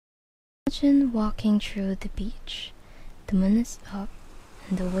Imagine walking through the beach. The moon is up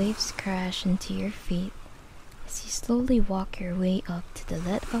and the waves crash into your feet as you slowly walk your way up to the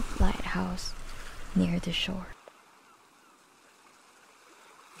lit-up lighthouse near the shore.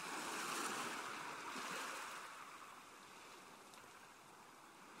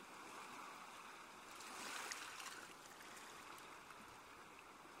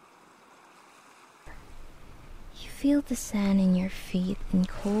 You feel the sand in your feet and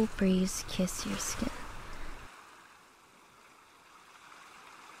cold breeze kiss your skin.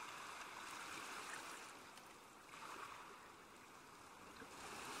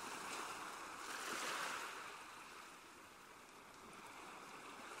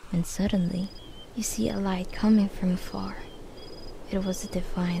 When suddenly, you see a light coming from afar. It was a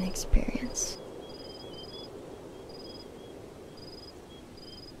divine experience.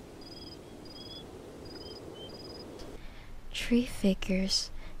 Three figures,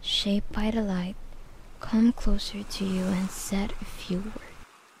 shaped by the light, come closer to you and said a few words.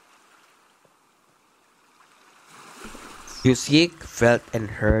 You seek, felt, and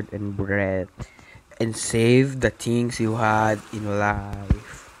heard, and breathed, and saved the things you had in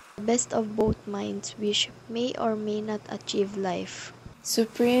life. Best of both minds which may or may not achieve life.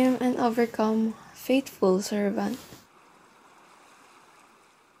 Supreme and overcome, faithful servant.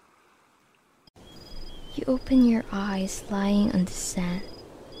 You open your eyes lying on the sand.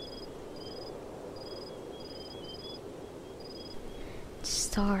 The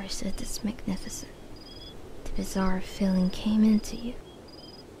stars at its magnificent. The bizarre feeling came into you.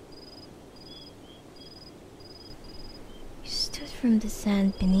 You stood from the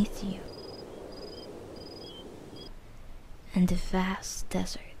sand beneath you, and the vast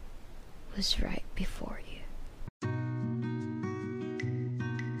desert was right before you.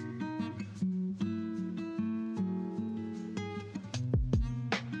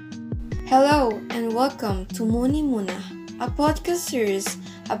 Hello and welcome to Muni Muna, a podcast series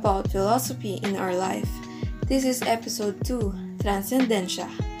about philosophy in our life. This is episode 2, Transcendencia.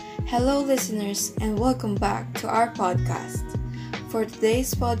 Hello listeners and welcome back to our podcast. For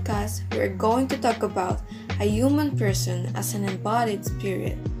today's podcast, we're going to talk about a human person as an embodied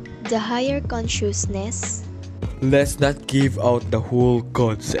spirit. The higher consciousness. Let's not give out the whole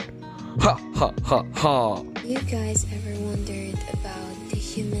concept. Ha ha ha ha! You guys ever wondered about the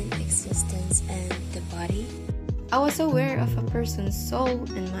human existence and the body? I was aware of a person's soul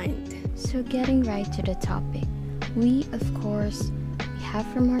and mind. So getting right to the topic, we have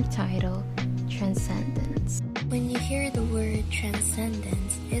from our title, Transcendence. When you hear the word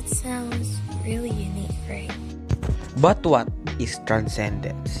transcendence, it sounds really unique, right? But what is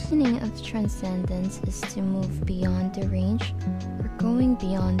transcendence? The meaning of transcendence is to move beyond the range or going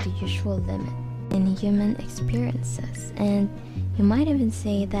beyond the usual limit in human experiences. And you might even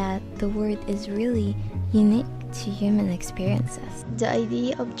say that the word is really unique to human experiences. The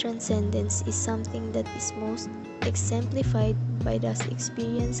idea of transcendence is something that is most exemplified by the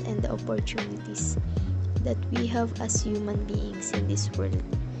experience and the opportunities that we have as human beings in this world.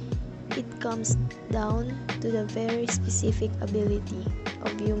 It comes down to the very specific ability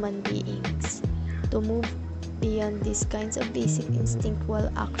of human beings to move beyond these kinds of basic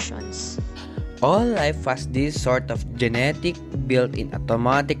instinctual actions. All life has this sort of genetic built-in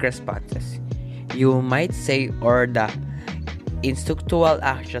automatic responses, you might say, or the instinctual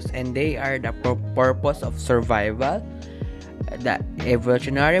actions, and they are the purpose of survival. The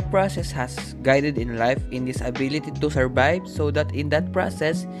evolutionary process has guided in life in this ability to survive, so that in that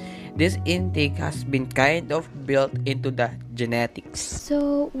process, this intake has been kind of built into the genetics.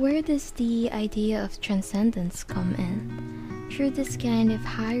 So where does the idea of transcendence come in? Through this kind of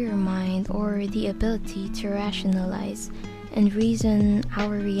higher mind or the ability to rationalize and reason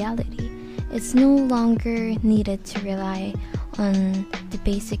our reality, it's no longer needed to rely on the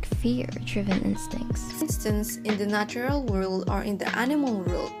basic fear-driven instincts. For instance, in the natural world or in the animal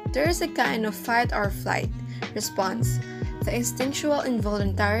world, there is a kind of fight or flight response. The instinctual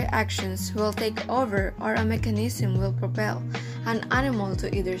involuntary actions will take over, or a mechanism will propel an animal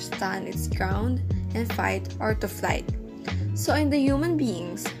to either stand its ground and fight or to flight. So in the human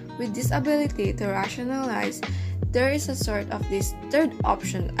beings, with this ability to rationalize, there is a sort of this third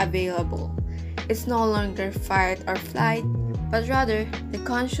option available. It's no longer fight or flight, but rather the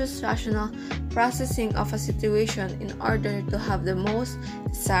conscious rational processing of a situation in order to have the most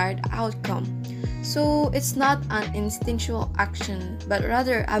desired outcome. So it's not an instinctual action, but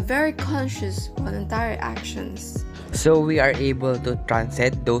rather a very conscious voluntary actions. So we are able to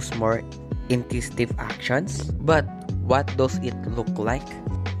transcend those more instinctive actions. But what does it look like?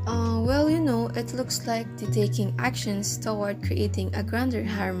 Well, it looks like the taking actions toward creating a grander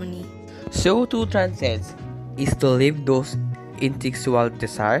harmony. So to transcend is to leave those intellectual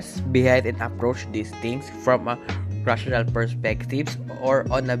desires behind and approach these things from a rational perspectives or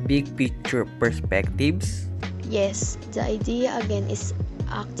on a big picture perspectives. Yes, the idea again is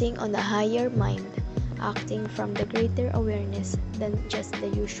acting on a higher mind, acting from the greater awareness than just the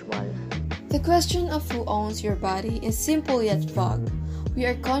usual. The question of who owns your body is simple yet vague. We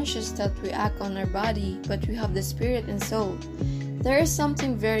are conscious that we act on our body, but we have the spirit and soul. There is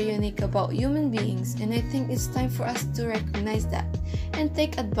something very unique about human beings, and I think it's time for us to recognize that and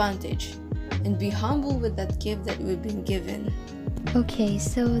take advantage and be humble with that gift that we've been given. Okay,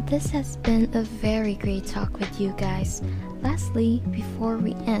 so this has been a very great talk with you guys. Lastly, before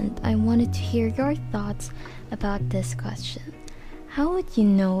we end, I wanted to hear your thoughts about this question. How would you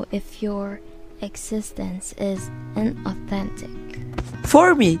know if your existence is inauthentic?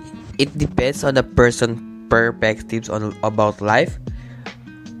 For me, it depends on the person's perspectives on about life.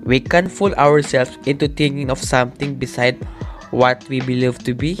 We can fool ourselves into thinking of something beside what we believe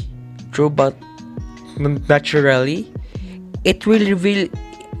to be true, but naturally, it will reveal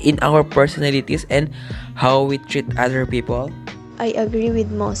in our personalities and how we treat other people. I agree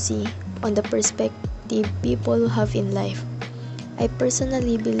with Mossy on the perspective people have in life. I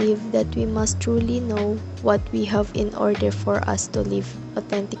personally believe that we must truly know what we have in order for us to live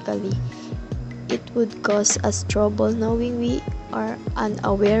authentically. It would cause us trouble knowing we are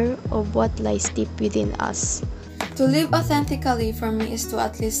unaware of what lies deep within us. To live authentically for me is to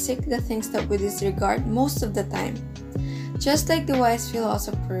at least seek the things that we disregard most of the time. Just like the wise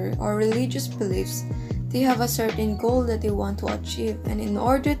philosopher or religious beliefs, they have a certain goal that they want to achieve, and in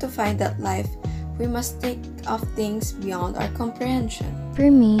order to find that life, we must think of things beyond our comprehension. For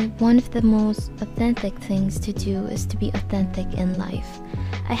me, one of the most authentic things to do is to be authentic in life.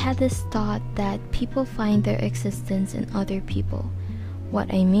 I had this thought that people find their existence in other people.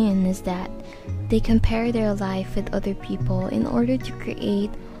 What I mean is that they compare their life with other people in order to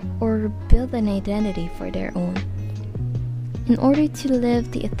create or build an identity for their own. In order to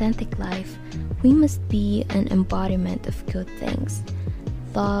live the authentic life, we must be an embodiment of good things: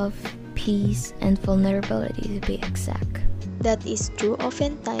 love, peace, and vulnerability, to be exact. That is true.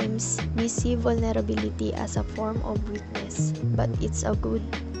 Oftentimes, we see vulnerability as a form of weakness, but it's a good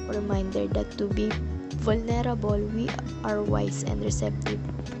reminder that to be vulnerable, we are wise and receptive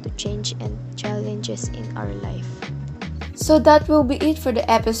to change and challenges in our life. So that will be it for the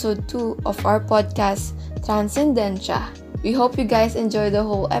episode 2 of our podcast, Transcendencia. We hope you guys enjoy the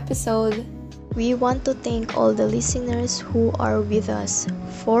whole episode. We want to thank all the listeners who are with us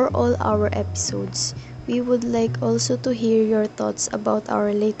for all our episodes. We would like also to hear your thoughts about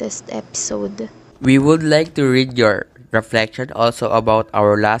our latest episode. We would like to read your reflection also about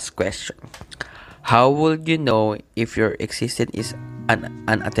our last question. How would you know if your existence is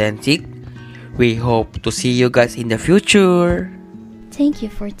unauthentic? We hope to see you guys in the future. Thank you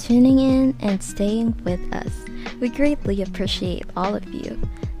for tuning in and staying with us. We greatly appreciate all of you.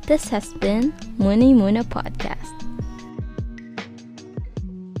 This has been Muni Muna Podcast.